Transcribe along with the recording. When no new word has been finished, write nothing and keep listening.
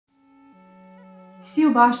Svi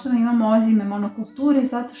u baštama imamo ozime monokulture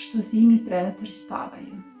zato što zimi predatori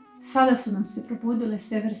spavaju. Sada su nam se probudile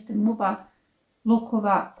sve vrste muva,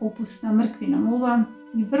 lukova, kupusna, mrkvina, muva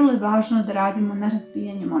i vrlo je važno da radimo na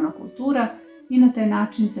razbijanju monokultura i na taj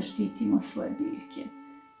način zaštitimo svoje biljke.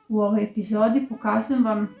 U ovoj epizodi pokazujem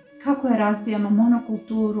vam kako je razbijamo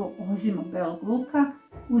monokulturu ozimog Belog Luka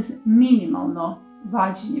uz minimalno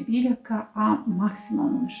vađenje biljaka, a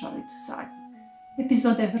maksimalno mešovitu sadnju.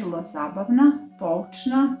 Epizoda je vrlo zabavna,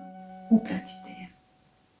 poučna, upratite je.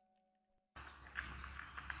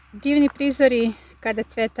 Divni prizori kada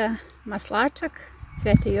cveta maslačak,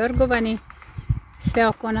 cvete jorgovani, sve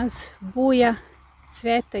oko nas buja,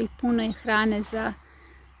 cveta i puno je hrane za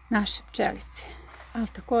naše pčelice. Ali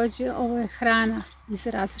također ovo je hrana iz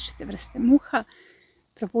različite vrste muha.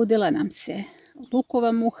 Probudila nam se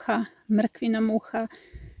lukova muha, mrkvina muha,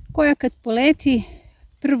 koja kad poleti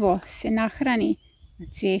prvo se nahrani na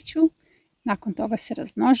cvijeću, nakon toga se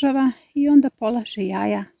razmnožava i onda polaže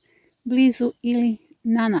jaja blizu ili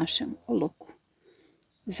na našem luku.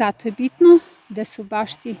 Zato je bitno da se u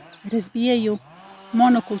bašti razbijaju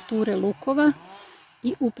monokulture lukova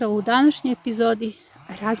i upravo u današnjoj epizodi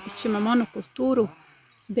razbit ćemo monokulturu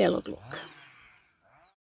Belog Luka.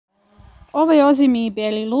 Ovo je ozimi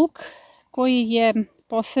Beli Luk koji je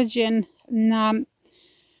posađen na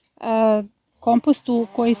kompostu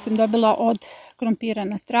koji sam dobila od krompira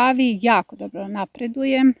na travi. Jako dobro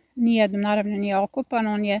napreduje. Nijednom naravno nije okopan,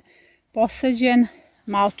 on je posađen,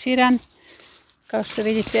 malčiran, kao što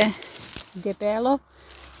vidite debelo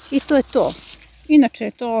i to je to. Inače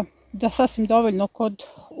je to sasvim dovoljno kod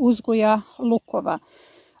uzgoja lukova.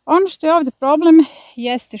 Ono što je ovdje problem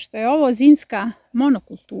jeste što je ovo zimska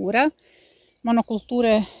monokultura.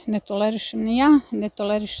 Monokulture ne tolerišem ni ja, ne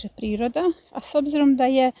toleriše priroda, a s obzirom da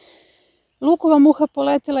je lukova muha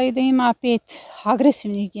poletela i da ima 5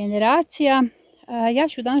 agresivnih generacija, ja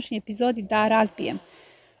ću u današnjoj epizodi da razbijem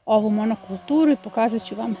ovu monokulturu i pokazat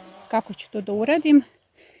ću vam kako ću to da uradim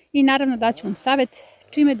i naravno daću vam savjet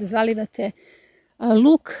čime da zalivate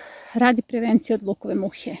luk radi prevencije od lukove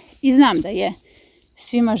muhe. I znam da je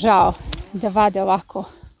svima žao da vade ovako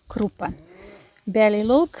krupan beli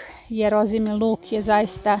luk, jer ozimi luk je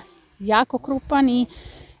zaista jako krupan i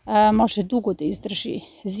može dugo da izdrži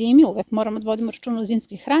zimi. Uvek moramo da vodimo računa o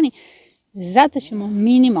zimskoj hrani. Zato ćemo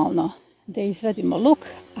minimalno da izvadimo luk,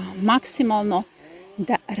 a maksimalno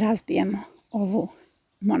da razbijemo ovu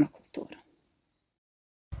monokulturu.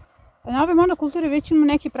 Na ove monokulture već imamo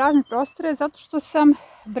neke prazne prostore zato što sam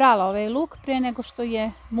brala ovaj luk pre nego što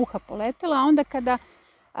je muha poletela, a onda kada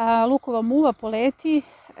lukova muva poleti,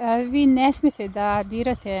 vi ne smijete da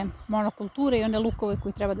dirate monokulture i one lukove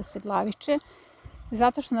koji treba da se glaviče,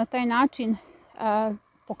 zato što na taj način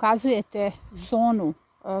pokazujete zonu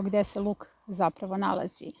gdje se luk zapravo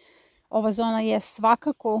nalazi. Ova zona je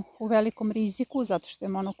svakako u velikom riziku zato što je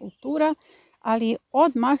monokultura, ali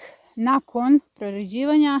odmah nakon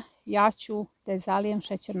prerađivanja ja ću da je zalijem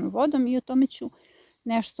šećernom vodom i o tome ću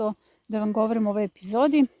nešto da vam govorim u ovoj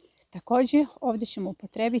epizodi. Također ovdje ćemo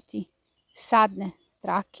upotrebiti sadne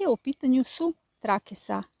trake, u pitanju su trake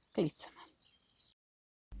sa klicama.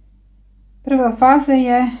 Prva faza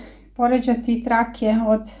je poređati trake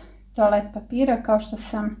od toalet papira kao što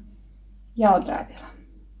sam ja odradila.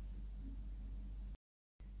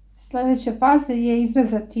 Sljedeća faza je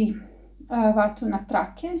izrezati vatu na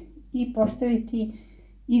trake i postaviti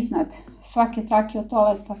iznad svake trake od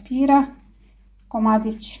toalet papira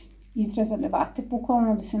komadić izrezane vate,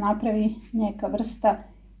 bukvalno da se napravi neka vrsta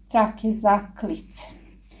trake za klice.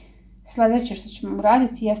 Sljedeće što ćemo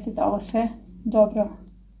uraditi jeste da ovo sve dobro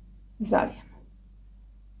zalijemo.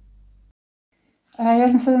 Ja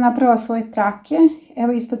sam sada napravila svoje trake.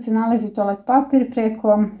 Evo ispod se nalazi toalet papir,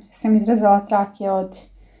 preko sam izrezala trake od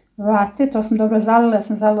vate, to sam dobro zalila, ja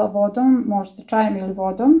sam zalila vodom, možete čajem ili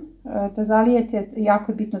vodom da zalijete,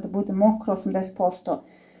 jako je bitno da bude mokro, 80%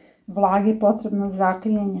 vlage potrebno za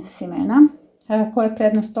klinjenje semena. Koja je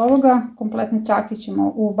prednost ovoga? Kompletne trake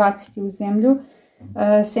ćemo ubaciti u zemlju,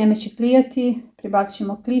 seme će klijati, pribacit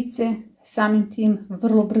ćemo klice, samim tim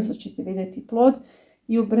vrlo brzo ćete vidjeti plod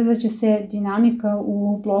i ubrzat će se dinamika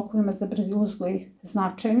u blokovima za brzi uzgoj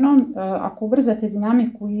značajno. Ako ubrzate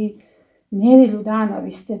dinamiku i nedelju dana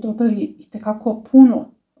vi ste dobili itekako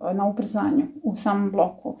puno na ubrzanju u samom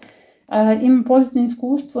bloku. Imam pozitivno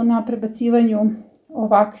iskustvo na prebacivanju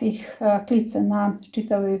ovakvih klica na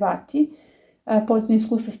čitavoj vati. Pozitivno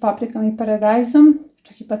iskustvo s paprikama i paradajzom,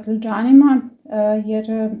 čak i patliđanima,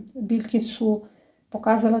 jer biljke su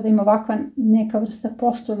pokazala da ima ovakva neka vrsta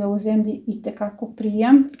postolja u zemlji itekako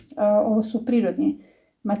prija. Ovo su prirodni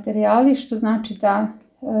materijali, što znači da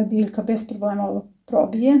biljka bez problema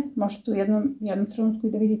probije. Možete u jednom trenutku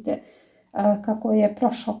i da vidite kako je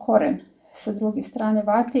prošao koren sa druge strane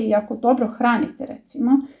vate i ako dobro hranite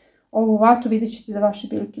recimo ovu vatu, vidjet ćete da vaše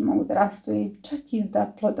biljke mogu da rastu i čak i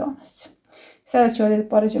da plodonose. Sada ću ovdje da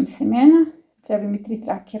poređam semena. Treba mi 3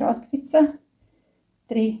 trake rotkvica,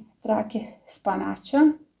 3 trake spanaća,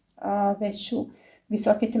 već su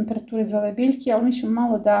visoke temperature za ove biljke, ali mi ćemo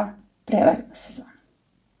malo da prevarimo sezonu.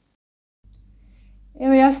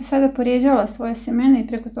 Evo ja sam sada poređala svoje semena i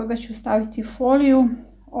preko toga ću staviti foliju.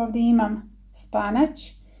 Ovdje imam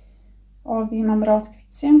spanać, ovdje imam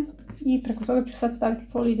rotkvice i preko toga ću sad staviti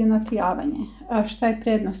foliju ide natrijavanje. Šta je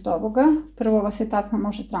prednost ovoga? Prvo, ova se tacna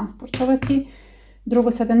može transportovati.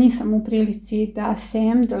 Drugo, sada nisam u prilici da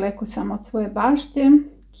sejem, daleko sam od svoje bašte,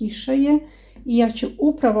 kiša je i ja ću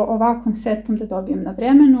upravo ovakvom setvom da dobijem na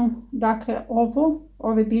vremenu. Dakle,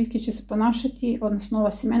 ove biljke će se ponašati, odnosno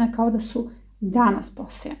ova semena, kao da su danas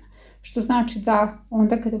posejana. Što znači da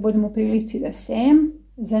onda kada budem u prilici da sejem,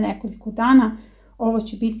 za nekoliko dana, ovo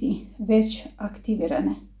će biti već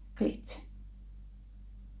aktivirane klice.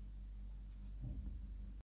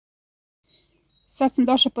 Sad sam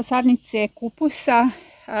došla po sadnice kupusa.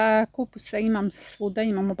 Kupusa imam svuda,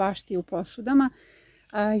 imamo bašti u posudama.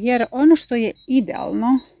 Jer ono što je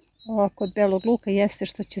idealno kod belog luka jeste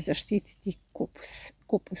što će zaštititi kupus.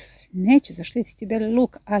 Kupus neće zaštititi beli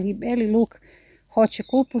luk, ali beli luk hoće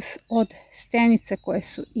kupus od stenice koje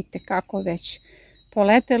su itekako već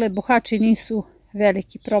poletele. Buhači nisu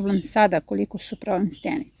veliki problem sada koliko su problem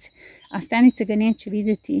stenice. A stenice ga neće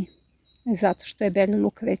vidjeti zato što je beli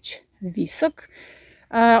luk već visok.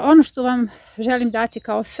 Ono što vam želim dati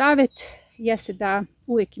kao savjet jeste da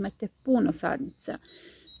uvijek imate puno sadnica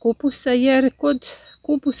kupusa, jer kod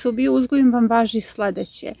kupusa u biouzgoju vam važi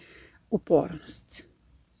sljedeće: upornost.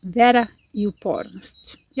 Vera i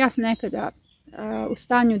upornost. Ja sam nekada u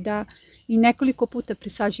stanju da i nekoliko puta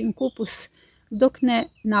prisađujem kupus dok ne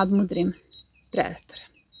nadmudrim predatore.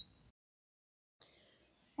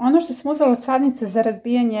 Ono što sam uzela od sadnice za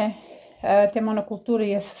razbijanje te monokulture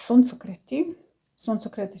jesu suncokreti.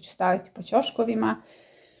 Suncokrete ću staviti po ćoškovima.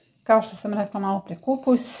 Kao što sam rekla malo pre,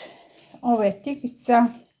 kupus. Ovo je tikvica,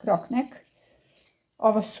 kroknek.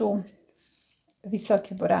 Ovo su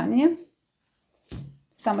visoke boranije.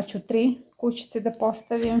 Samo ću 3 kućice da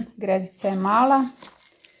postavim. Gredica je mala.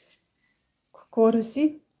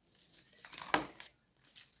 Kukuruzi.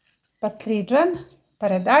 Patliđan.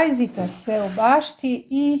 Paradajzi, to je sve u bašti.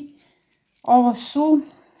 I ovo su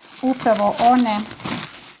upravo one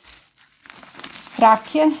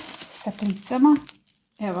trake sa klicama.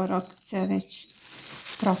 Evo, rokvica je već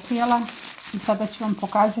proklijala i sada ću vam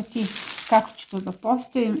pokazati kako ću to da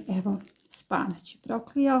postavim. Evo, spanać je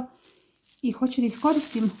proklijao i hoću da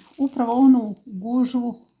iskoristim upravo onu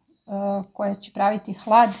gužvu koja će praviti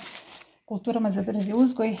hlad kulturama za brzi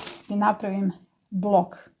uzgoj i napravim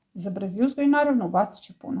blok za brzi uzgoj i naravno ubacit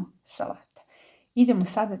ću puno salata. Idemo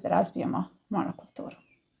sada da razbijamo monokulturu.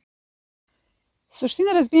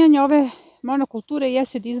 Suština razbijanja ove monokulture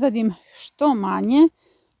jeste da izvadim što manje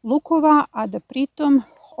lukova, a da pritom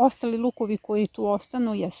ostali lukovi koji tu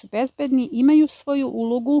ostanu jesu bezbedni, imaju svoju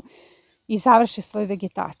ulogu i završe svoju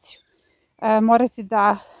vegetaciju. Morate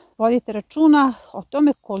da vodite računa o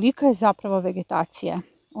tome kolika je zapravo vegetacija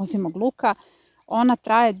ozimog luka. Ona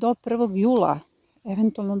traje do 1. jula,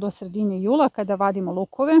 eventualno do sredine jula kada vadimo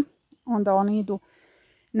lukove. Onda one idu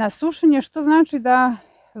na sušenje, što znači da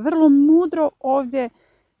vrlo mudro ovdje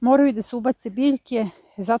moraju da se ubace biljke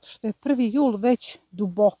zato što je 1. jul već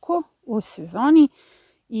duboko u sezoni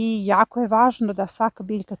i jako je važno da svaka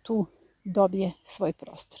biljka tu dobije svoj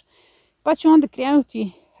prostor. Pa ću onda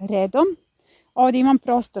krenuti redom. Ovdje imam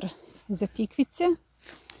prostor za tikvice.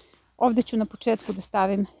 Ovdje ću na početku da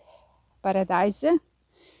stavim paradajze.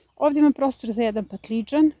 Ovdje imam prostor za jedan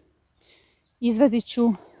patliđan. Izvadit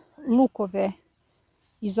ću lukove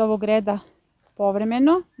iz ovog reda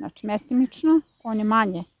povremeno, znači mestimično, one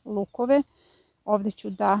manje lukove. Ovdje ću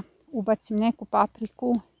da ubacim neku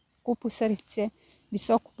papriku, kupusarice,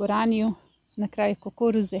 visoku boraniju, na kraju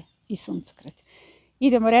kukuruze i suncokret.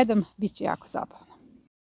 Idemo redom, bit će jako zabavno.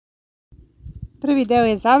 Prvi deo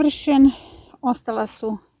je završen, ostala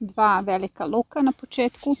su 2 velika luka na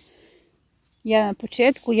početku. Jedan na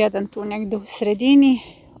početku, jedan tu negdje u sredini.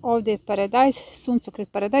 Ovdje je paradajz,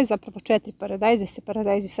 suncokret paradajz, zapravo 4 paradajze, se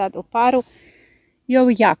paradajzi sada u paru. I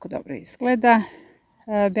ovo jako dobro izgleda.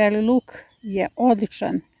 Beli luk je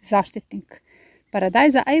odličan zaštitnik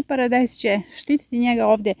paradajza, a i paradajz će štititi njega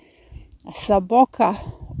ovdje sa boka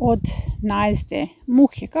od najezde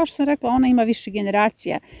muhe. Kao što sam rekla, ona ima više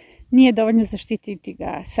generacija. Nije dovoljno zaštititi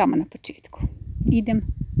ga samo na početku. Idem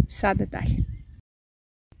sada dalje.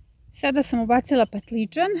 Sada sam ubacila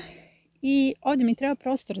patliđan i ovdje mi treba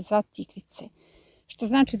prostor za tikvice. Što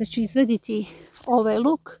znači da ću izvaditi ovaj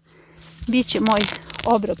luk. Biće moj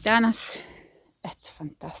obrok danas. Eto,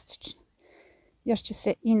 fantastično. Još ću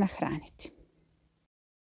se i nahraniti.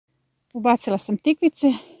 Ubacila sam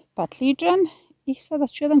tikvice, patliđan i sada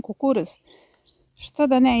ću jedan kukuruz. Što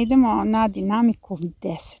da ne, idemo na dinamiku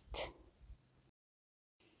 10.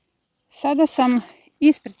 Sada sam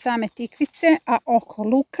ispred same tikvice, a oko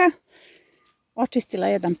luka očistila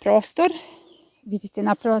jedan prostor. Vidite,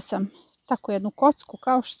 napravila sam tako jednu kocku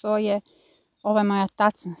kao što je ova moja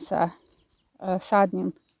tacna sa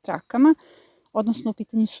sadnim trakama. Odnosno u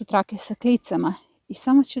pitanju su trake sa klicama. I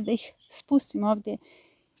samo ću da ih spustim ovdje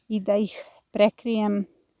i da ih prekrijem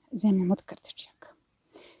zemljom od krtičjaka.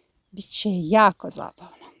 Biće jako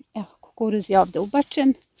zabavno. Evo, kukuruz je ovdje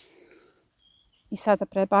ubačen. I sada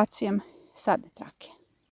prebacujem sadne trake.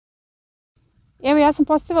 Evo, ja sam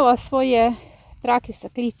postavila svoje trake sa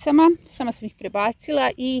klicama. Samo sam ih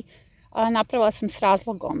prebacila i napravila sam s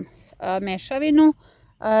razlogom mešavinu.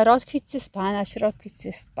 Rotkvice, spanać,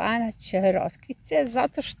 rotkvice, spanać, rotkvice,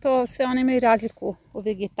 zato što sve one imaju razliku u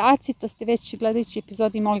vegetaciji, to ste već gledajući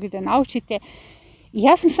epizodi mogli da naučite. I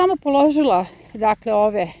ja sam samo položila, dakle,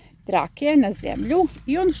 ove trake na zemlju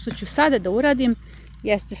i ono što ću sada da uradim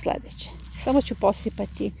jeste sljedeće. Samo ću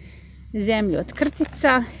posipati zemlju od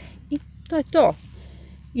krtica i to je to.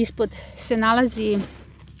 Ispod se nalazi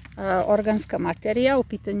organska materija, u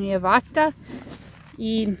pitanju je vata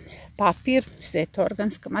i papir, sve je to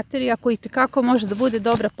organska materija koji itekako može da bude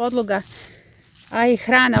dobra podloga, a i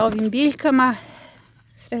hrana ovim biljkama.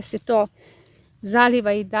 Sve se to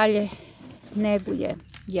zaliva i dalje neguje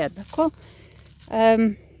jednako.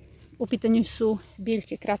 U pitanju su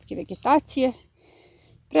biljke kratke vegetacije.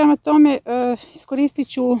 Prema tome iskoristit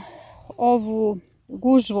ću ovu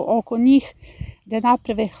gužvu oko njih da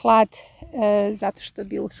naprave hlad, zato što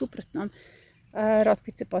bi u suprotnom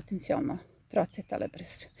rotkvice potencijalno procvetale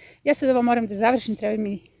brzo. Ja sad ovo moram da završim, treba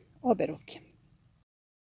mi obe ruke.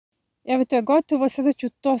 Evo, to je gotovo, sada ću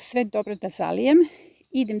to sve dobro da zalijem.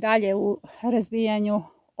 Idem dalje u razbijanju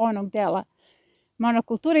onog dela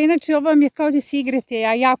monokulture. Inače, ovo mi je kao da se igrate,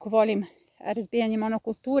 ja jako volim razbijanje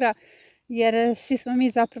monokultura, jer svi smo mi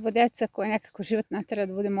zapravo deca koje nekako život natera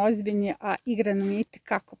da budemo ozbiljni, a igra nam je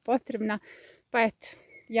itekako potrebna. Pa eto,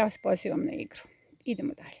 ja vas pozivam na igru.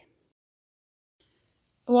 Idemo dalje.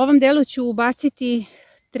 U ovom delu ću ubaciti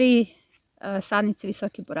 3 sadnice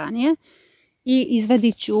visoke boranije i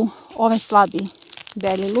izvadit ću ovaj slabi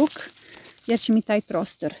beli luk, jer će mi taj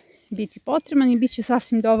prostor biti potreban i bit će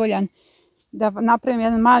sasvim dovoljan da napravim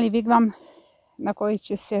jedan mali vigvam na koji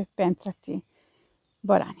će se pentrati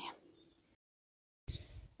boranije.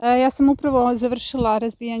 Ja sam upravo završila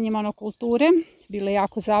razbijanje monokulture, bilo je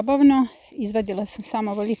jako zabavno, izvadila sam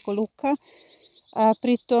samo ovoliko luka,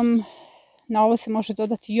 pritom na ovo se može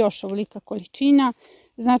dodati još ovolika količina,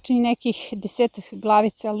 znači nekih 10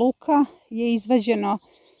 glavica luka je izvađeno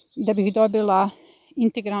da bih dobila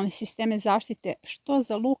integralne sisteme zaštite što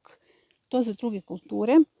za luk, to za druge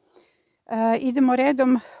kulture. Idemo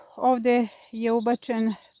redom, ovdje je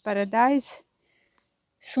ubačen paradajz,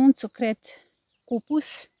 suncokret,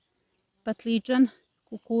 kupus, patliđan,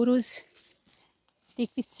 kukuruz,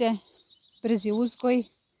 tikvice, brzi uzgoj,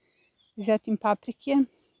 zatim paprike.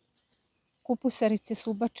 Kupusarice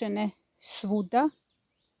su ubačene svuda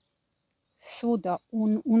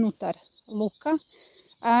unutar luka.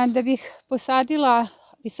 Da bih posadila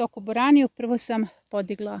visoku boraniju, prvo sam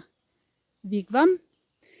podigla vigvam,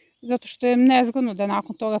 zato što je nezgodno da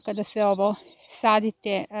nakon toga kada sve ovo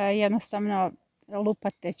sadite, jednostavno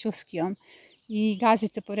lupate ćuskijom i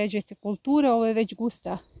gazite, povređujete kulture. Ovo je već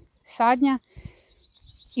gusta sadnja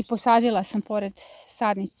i posadila sam pored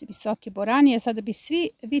sadnice visoke boranije. Sada bi svi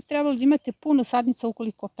vi trebali da imate puno sadnica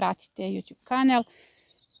ukoliko pratite YouTube kanal.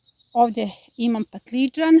 Ovdje imam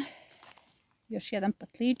patliđan, još jedan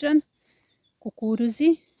patliđan,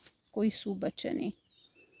 kukuruzi koji su ubačeni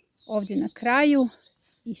ovdje na kraju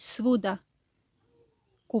i svuda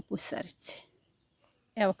kupusarice.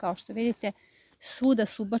 Evo, kao što vidite, svuda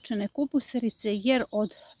su ubačene kupusarice jer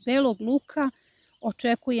od belog luka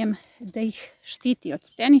očekujem da ih štiti od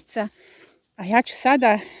stenica. A ja ću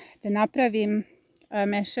sada da napravim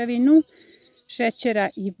mešavinu šećera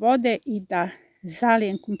i vode i da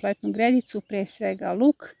zalijem kompletnu gredicu, pre svega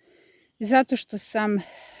luk, zato što sam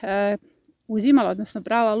uzimala, odnosno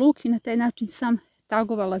brala luk i na taj način sam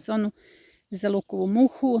tagovala zonu za lukovu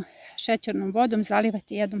muhu šećernom vodom,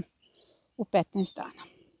 zalivati jednom u 15 dana.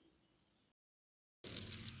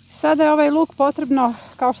 Sada je ovaj luk potrebno,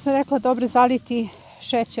 kao što sam rekla, dobro zaliti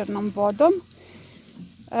šećernom vodom.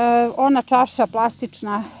 Ona čaša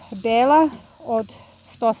plastična bela od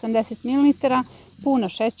 180 ml, puna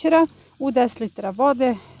šećera, u 10 litara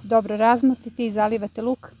vode, dobro razmostite i zalivate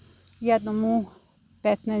luk jednom u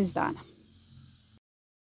 15 dana.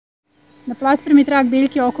 Na platformi Trag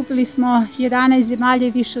Biljke okupili smo 11 zemalja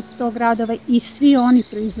i više od 100 gradova i svi oni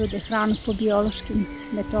proizvode hranu po biološkim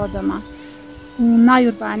metodama. U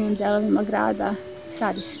najurbanijim delovima grada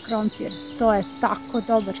sadi se krompir. To je tako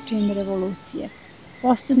dobar čin revolucije.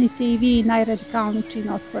 Postanite i vi najradikalniji čin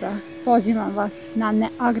otpora. Pozivam vas na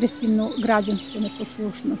neagresivnu građansku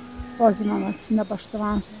neposlušnost. Pozivam vas na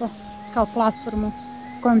baštovanstvo kao platformu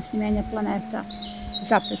kojom se menja planeta.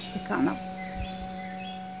 Zapratite kanal.